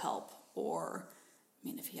and go help. Or, I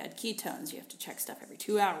mean, if he had ketones, you have to check stuff every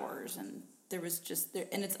 2 hours. And there was just,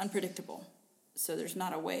 and it's unpredictable. So there's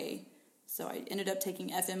not a way. So I ended up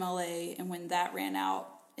taking FMLA, and when that ran out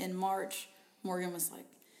in March, Morgan was like,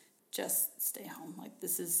 just stay home. Like,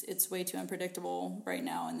 it's way too unpredictable right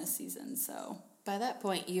now in this season, so. By that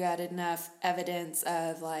point, you had enough evidence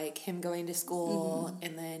of, like, him going to school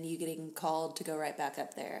and then you getting called to go right back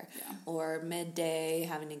up there. Yeah. Or midday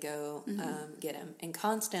having to go get him. And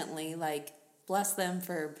constantly, like, bless them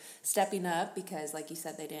for stepping up because, like you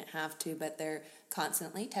said, they didn't have to, but they're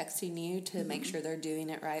constantly texting you to make sure they're doing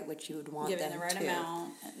it right, which you would want giving them the right to.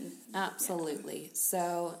 amount. And, Absolutely.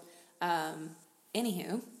 So,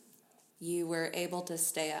 anywho, you were able to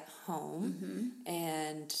stay at home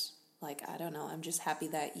and, like, I don't know, I'm just happy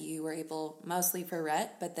that you were able, mostly for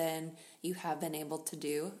Rhett, but then you have been able to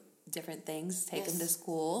do different things, take him to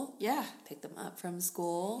school. Yeah. Pick them up from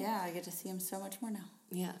school. Yeah, I get to see him so much more now.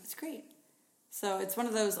 Yeah. It's great. So it's one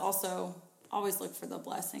of those also, always look for the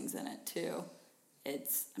blessings in it too.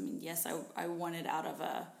 It's, I mean, yes, I wanted out of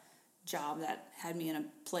a job that had me in a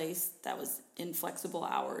place that was inflexible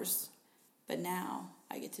hours, but now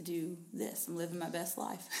I get to do this. I'm living my best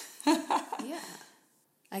life. Yeah.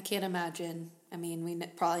 I can't imagine. I mean, we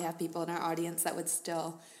probably have people in our audience that would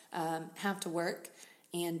still have to work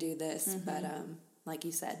and do this, but like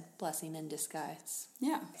you said, blessing in disguise.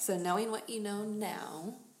 Yeah. So knowing what you know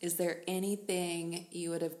now, is there anything you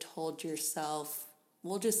would have told yourself,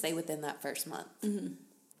 we'll just say within that first month?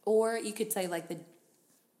 Or you could say like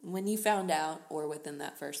when you found out or within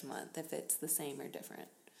that first month, if it's the same or different.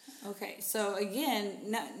 Okay, so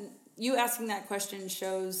again, you asking that question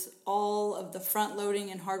shows all of the front loading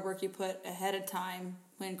and hard work you put ahead of time.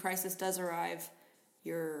 When crisis does arrive,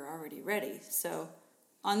 you're already ready. So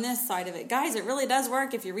on this side of it, guys, it really does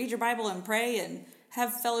work if you read your Bible and pray and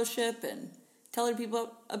have fellowship and tell other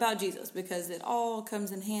people about Jesus, because it all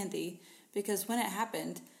comes in handy. Because when it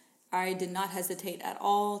happened, I did not hesitate at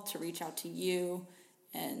all to reach out to you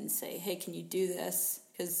and say, hey, can you do this?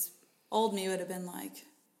 Because old me would have been like,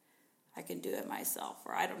 I can do it myself,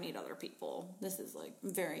 or I don't need other people. This is like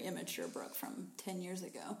very immature Brooke from 10 years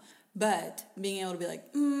ago. But being able to be like,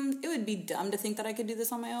 it would be dumb to think that I could do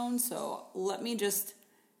this on my own, so let me just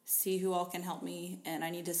see who all can help me, and I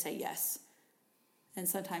need to say yes. And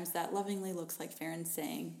sometimes that lovingly looks like Farron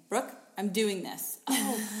saying, Brooke, I'm doing this.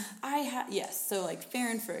 Oh, yes. So like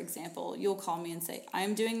Farron, for example, you'll call me and say,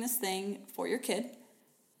 I'm doing this thing for your kid.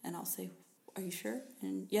 And I'll say, are you sure?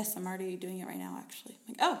 And yes, I'm already doing it right now, actually.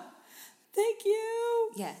 I'm like, oh, thank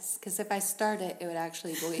you. Yes, because if I start it, it would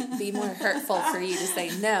actually be more hurtful for you to say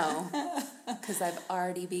no, because I've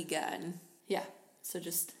already begun. Yeah, so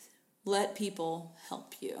just let people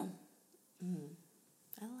help you.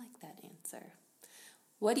 I like that answer.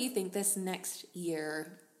 What do you think this next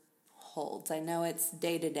year holds? I know it's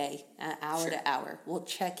day to day, hour to hour. We'll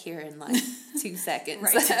check here in like 2 seconds.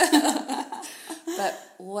 Right. But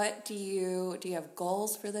what do you have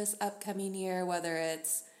goals for this upcoming year, whether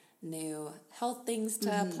it's new health things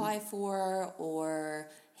to apply for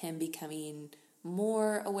or him becoming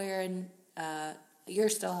more aware and you're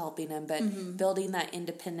still helping him, but building that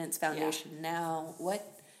independence foundation now? What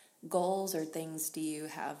goals or things do you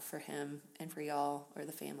have for him and for y'all or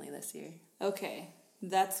the family this year? Okay,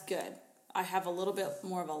 that's good. I have a little bit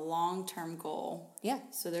more of a long-term goal. Yeah.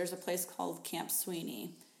 So there's a place called Camp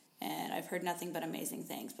Sweeney, and I've heard nothing but amazing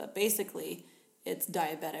things. But basically, it's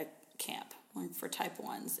diabetic camp for type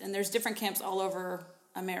 1s. And there's different camps all over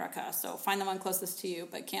America, so find the one closest to you.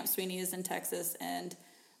 But Camp Sweeney is in Texas, and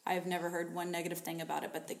I've never heard one negative thing about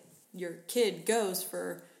it, but your kid goes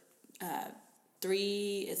for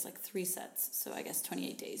 3 sets, so I guess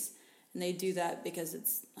 28 days. And they do that because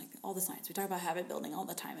it's like all the science. We talk about habit building all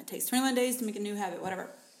the time. It takes 21 days to make a new habit, whatever.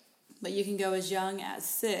 But you can go as young as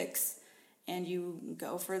 6, and you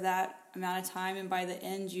go for that amount of time, and by the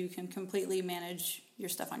end, you can completely manage your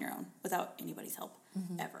stuff on your own without anybody's help,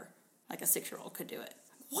 ever. Like a 6-year-old could do it.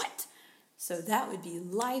 What? So that would be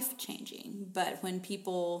life-changing. But when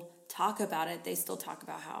people talk about it, they still talk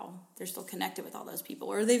about how they're still connected with all those people,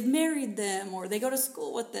 or they've married them, or they go to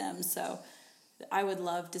school with them. So I would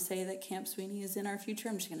love to say that Camp Sweeney is in our future.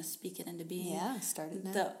 I'm just going to speak it into being. Yeah, start it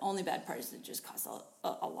now. The only bad part is it just costs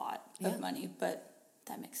a lot of money, but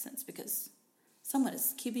that makes sense because someone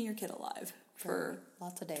is keeping your kid alive for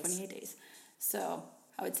lots of days. 28 days. So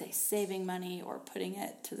I would say saving money or putting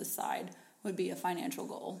it to the side would be a financial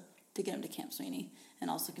goal to get him to Camp Sweeney, and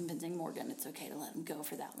also convincing Morgan it's okay to let him go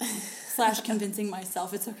for that long. / convincing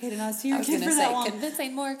myself it's okay to not see your kid for that long.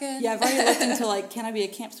 Convincing Morgan. Yeah, I've already looked into can I be a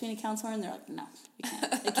Camp Sweeney counselor? And they're like, no, you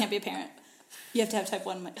can't. It can't be a parent. You have to have type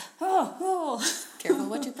 1. I'm like, Careful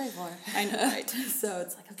what you pray for. I know, right? So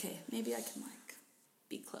it's like, okay, maybe I can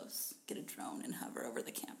be close, get a drone and hover over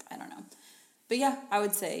the camp. I don't know. But yeah, I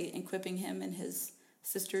would say equipping him and his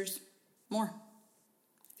sisters more.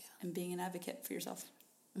 Yeah. And being an advocate for yourself.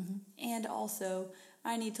 Mm-hmm. And also,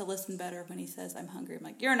 I need to listen better when he says, I'm hungry. I'm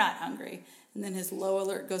like, you're not hungry. And then his low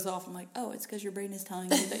alert goes off. I'm like, oh, it's because your brain is telling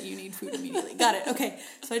you that you need food immediately. Got it. Okay.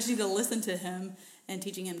 So I just need to listen to him and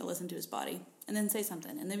teaching him to listen to his body. And then say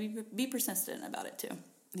something. And then be persistent about it, too.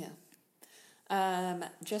 Yeah.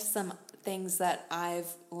 Just some things that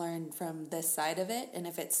I've learned from this side of it. And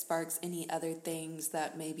if it sparks any other things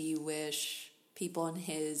that maybe you wish people in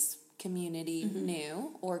his community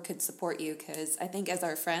knew or could support you, because I think as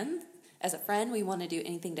a friend we want to do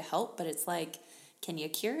anything to help, but it's like, can you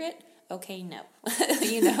cure it? Okay, no.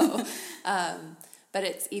 But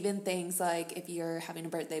it's even things like if you're having a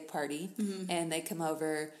birthday party and they come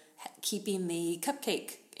over, keeping the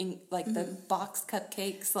cupcake in, the box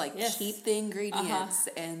cupcakes, keep the ingredients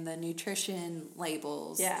and the nutrition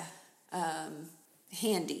labels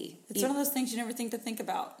handy. It's one of those things you never think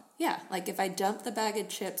about. Yeah, if I dump the bag of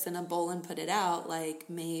chips in a bowl and put it out,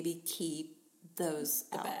 maybe keep those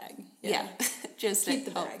the out. Bag. Yeah. Just keep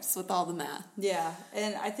it the helps with all the math. Yeah,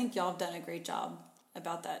 and I think y'all have done a great job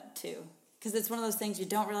about that too. Because it's one of those things you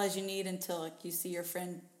don't realize you need until you see your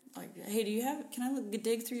friend hey, can I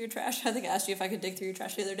dig through your trash? I think I asked you if I could dig through your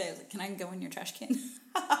trash the other day. I was like, can I go in your trash can?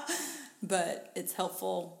 But it's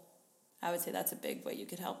helpful. I would say that's a big way you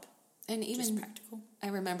could help. And even just practical. I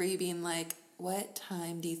remember you being like, what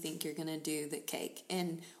time do you think you're going to do the cake?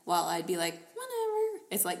 And while I'd be like, whatever,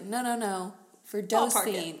 it's like, no, for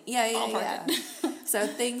dosing. Yeah. So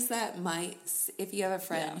things that might, if you have a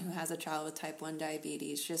friend who has a child with type 1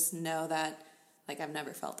 diabetes, just know that, I've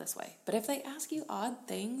never felt this way. But if they ask you odd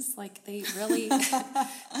things, they really,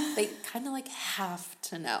 they kind of have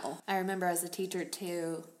to know. I remember as a teacher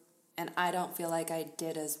too, and I don't feel like I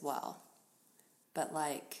did as well. But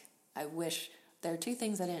I wish, there are 2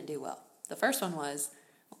 things I didn't do well. The first one was,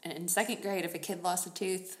 in 2nd grade, if a kid lost a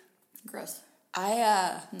tooth. Gross.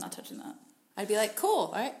 I'm not touching that. I'd be like,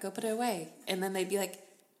 cool, all right, go put it away. And then they'd be like,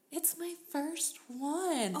 it's my first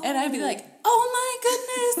one. Oh. And I'd be like, oh my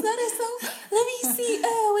goodness, that is so, let me see,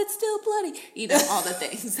 oh, it's still bloody. All the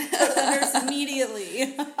things. The nurse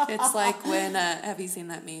immediately. It's like when, have you seen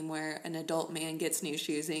that meme where an adult man gets new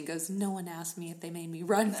shoes and he goes, no one asked me if they made me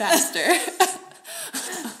run faster.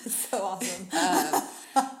 It's so awesome.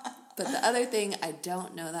 But the other thing I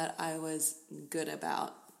don't know that I was good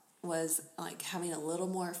about was having a little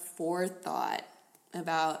more forethought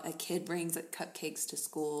about a kid brings cupcakes to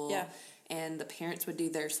school and the parents would do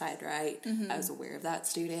their side right. I was aware of that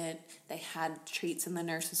student. They had treats in the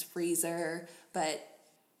nurse's freezer, but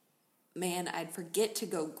man, I'd forget to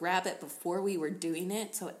go grab it before we were doing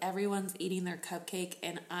it. So everyone's eating their cupcake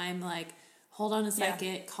and I'm like, hold on a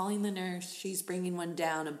second, calling the nurse. She's bringing one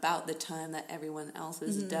down about the time that everyone else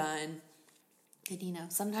is done.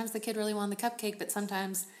 And, sometimes the kid really wanted the cupcake, but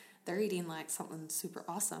sometimes they're eating, something super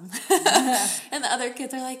awesome. And the other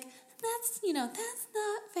kids are like, that's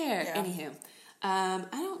not fair. Yeah. Anywho, I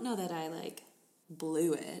don't know that I,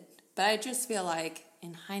 blew it, but I just feel like,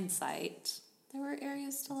 in hindsight, there were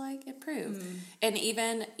areas to, improve. And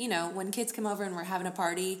even, when kids come over and we're having a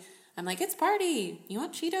party, I'm like, it's party. You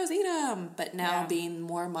want Cheetos? Eat them. But now being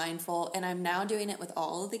more mindful, and I'm now doing it with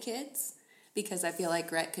all of the kids, because I feel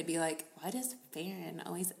like Rhett could be like, why does Farron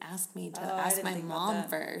always ask me to ask my mom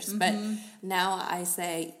first? But now I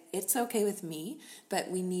say, it's okay with me, but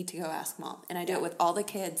we need to go ask mom. And I do it with all the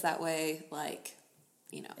kids that way,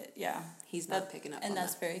 Yeah. he's not picking up on and that.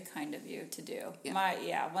 that's very kind of you to do.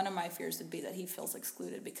 Yeah. One of my fears would be that he feels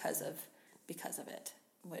excluded because of it,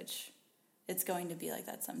 which it's going to be like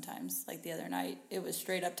that sometimes. Like the other night, it was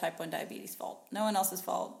straight up type 1 diabetes fault. No one else's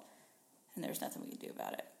fault, and there's nothing we can do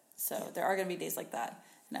about it. So there are going to be days like that.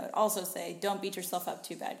 And I would also say, don't beat yourself up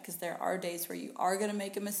too bad, because there are days where you are going to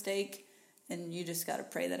make a mistake, and you just got to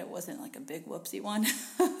pray that it wasn't like a big whoopsie one.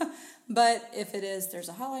 But if it is, there's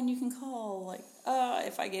a hotline you can call, like,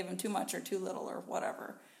 if I gave him too much or too little or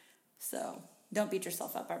whatever. So don't beat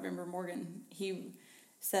yourself up. I remember Morgan, he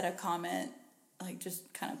said a comment, like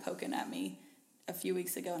just kind of poking at me a few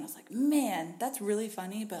weeks ago, and I was like, man, that's really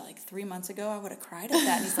funny, but like 3 months ago I would have cried at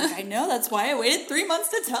that. And he's like, I know, that's why I waited 3 months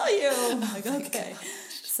to tell you. I'm like, okay.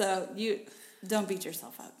 So you don't beat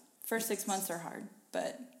yourself up. First 6 months are hard,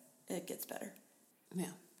 but it gets better.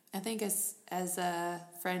 Yeah. I think as a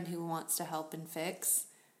friend who wants to help and fix,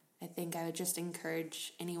 I think I would just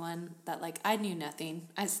encourage anyone that, like, I knew nothing.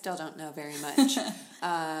 I still don't know very much.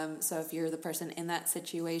 So if you're the person in that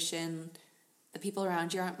situation, the people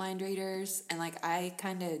around you aren't mind readers. And, like, I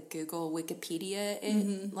kind of Google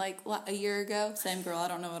Wikipedia like a year ago. Same girl. I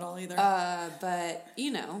don't know it all either. But,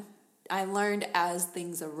 I learned as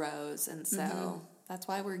things arose. And so that's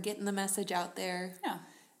why we're getting the message out there. Yeah.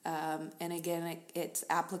 And again, it's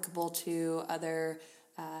applicable to other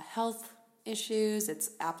health issues.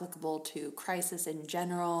 It's applicable to crisis in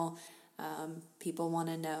general. People want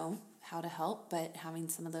to know how to help, but having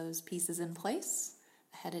some of those pieces in place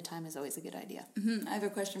ahead of time is always a good idea. Mm-hmm. I have a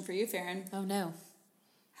question for you, Farron. Oh, no.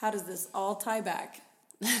 How does this all tie back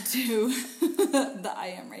to the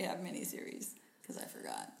I Am Rahab miniseries? Because I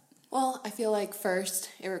forgot. Well, I feel like first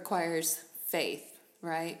it requires faith,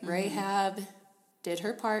 right? Mm-hmm. Rahab did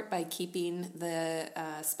her part by keeping the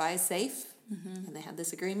spies safe, and they had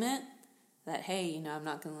this agreement that, hey, I'm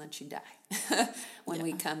not going to let you die when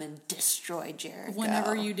we come and destroy Jericho.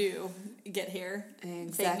 Whenever you do get here.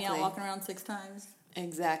 Exactly. Take me out walking around 6 times.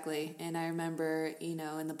 Exactly. And I remember,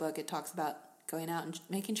 in the book it talks about going out and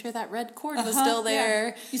making sure that red cord was still there.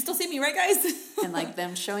 Yeah. You still see me, right, guys? And like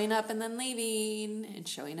them showing up and then leaving and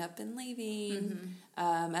showing up and leaving.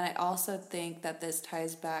 And I also think that this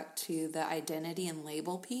ties back to the identity and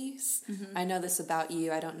label piece. I know this about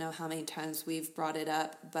you. I don't know how many times we've brought it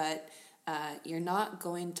up, but you're not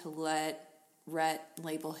going to let Rhett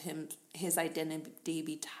label his identity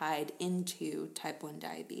be tied into type 1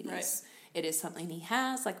 diabetes. Right. It is something he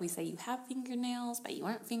has. Like we say, you have fingernails, but you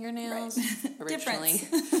aren't fingernails. Right.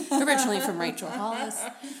 originally from Rachel Hollis.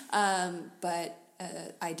 But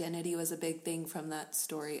identity was a big thing from that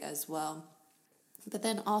story as well. But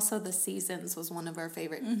then also The Seasons was one of our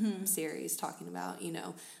favorite series, talking about,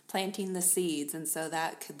 planting the seeds. And so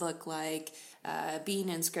that could look like being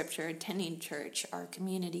in Scripture, attending church, our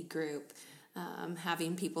community group,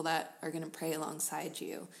 having people that are going to pray alongside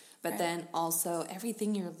you. But then also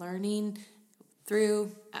everything you're learning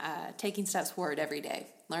through taking steps forward every day.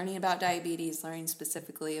 Learning about diabetes, learning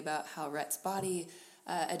specifically about how Rhett's body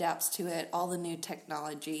adapts to it, all the new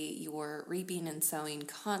technology, you're reaping and sowing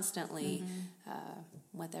constantly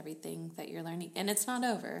with everything that you're learning. And it's not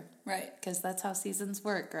over. Right. Because that's how seasons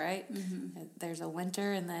work, right? There's a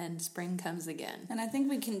winter and then spring comes again. And I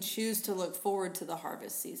think we can choose to look forward to the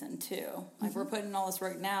harvest season too. Like we're putting all this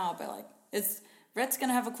work now, but like Rhett's going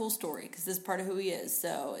to have a cool story because this is part of who he is.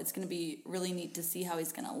 So it's going to be really neat to see how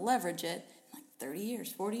he's going to leverage it in like 30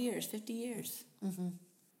 years, 40 years, 50 years.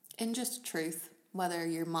 And just truth, whether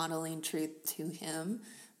you're modeling truth to him,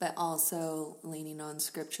 but also leaning on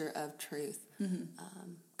Scripture of truth.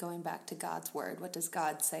 Going back to God's Word. What does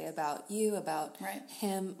God say about you, about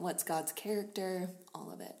him? What's God's character?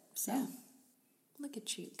 All of it. So look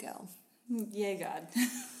at you go. Yay, God.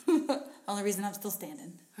 Only reason I'm still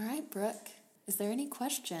standing. All right, Brooke. Is there any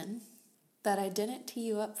question that I didn't tee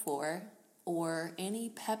you up for, or any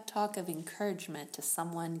pep talk of encouragement to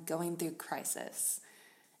someone going through crisis,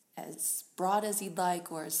 as broad as you'd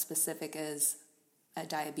like or as specific as a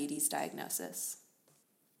diabetes diagnosis?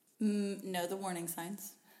 Know the warning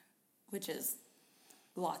signs, which is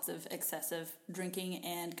lots of excessive drinking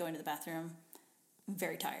and going to the bathroom. I'm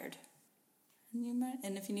very tired.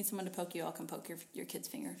 And if you need someone to poke you, I'll come poke your kid's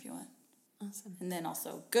finger if you want. Awesome. And then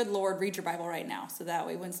also, good Lord, read your Bible right now. So that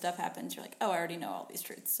way when stuff happens, you're like, oh, I already know all these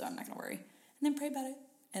truths, so I'm not going to worry. And then pray about it.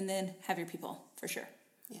 And then have your people, for sure.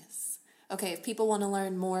 Yes. Okay, if people want to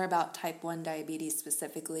learn more about type 1 diabetes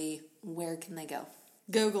specifically, where can they go?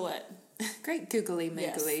 Google it. Great googly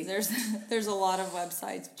moogly. Yes, there's a lot of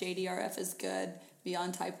websites. JDRF is good.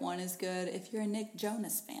 Beyond Type 1 is good. If you're a Nick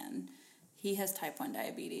Jonas fan, he has type 1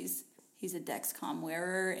 diabetes. He's a Dexcom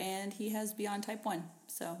wearer, and he has Beyond Type 1.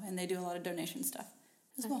 So, and they do a lot of donation stuff.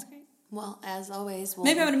 as well. Great. Well, as always, we'll...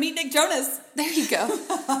 Maybe I'm going to meet Nick Jonas. There you go.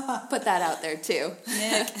 Put that out there, too.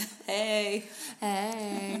 Nick, hey.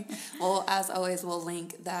 Hey. Well, as always, we'll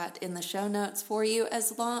link that in the show notes for you,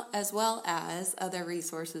 as well as other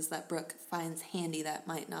resources that Brooke finds handy that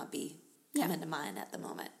might not be coming to mind at the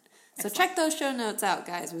moment. Excellent. So check those show notes out,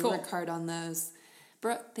 guys. We work hard on those.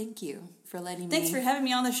 Brooke, thank you for letting me... Thanks for having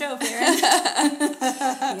me on the show, Farron.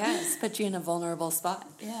 Yes, put you in a vulnerable spot.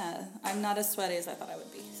 Yeah, I'm not as sweaty as I thought I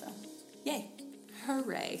would be, so yay.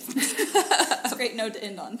 Hooray. It's a great note to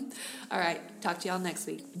end on. All right, talk to y'all next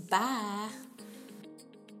week. Bye.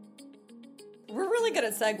 We're really good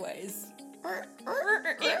at segues.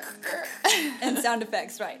 And sound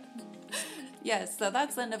effects, right. Yes, so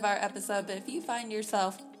that's the end of our episode, but if you find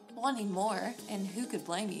yourself wanting more, and who could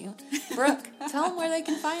blame you, Brooke, tell them where they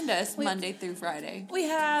can find us Monday through Friday. We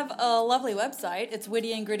have a lovely website. It's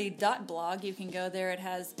wittyandgritty.blog. You can go there. It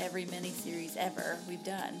has every mini-series ever we've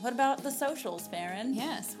done. What about the socials, Farron?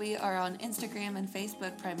 Yes, we are on Instagram and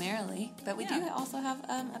Facebook primarily, but we do also have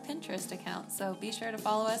a Pinterest account, so be sure to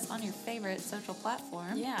follow us on your favorite social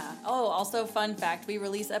platform. Yeah. Oh, also, fun fact, we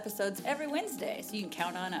release episodes every Wednesday, so you can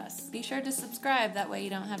count on us. Be sure to subscribe, that way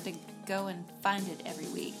you don't have to go and find it every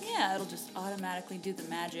week. Yeah, it'll just automatically do the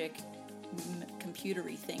magic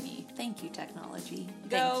computery thingy. Thank you, technology.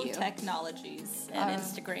 Go Thank you. Technologies and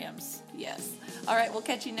Instagrams. Yes. All right, we'll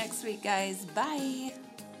catch you next week, guys. Bye.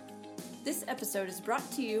 This episode is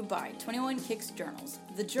brought to you by 21 Kicks Journals,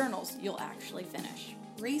 the journals you'll actually finish.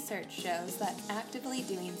 Research shows that actively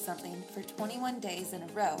doing something for 21 days in a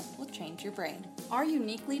row will change your brain. Our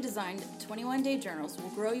uniquely designed 21-day journals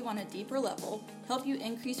will grow you on a deeper level, help you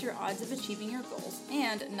increase your odds of achieving your goals,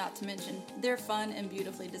 and, not to mention, they're fun and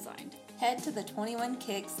beautifully designed. Head to the 21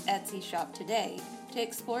 Kicks Etsy shop today to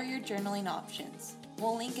explore your journaling options.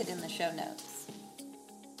 We'll link it in the show notes.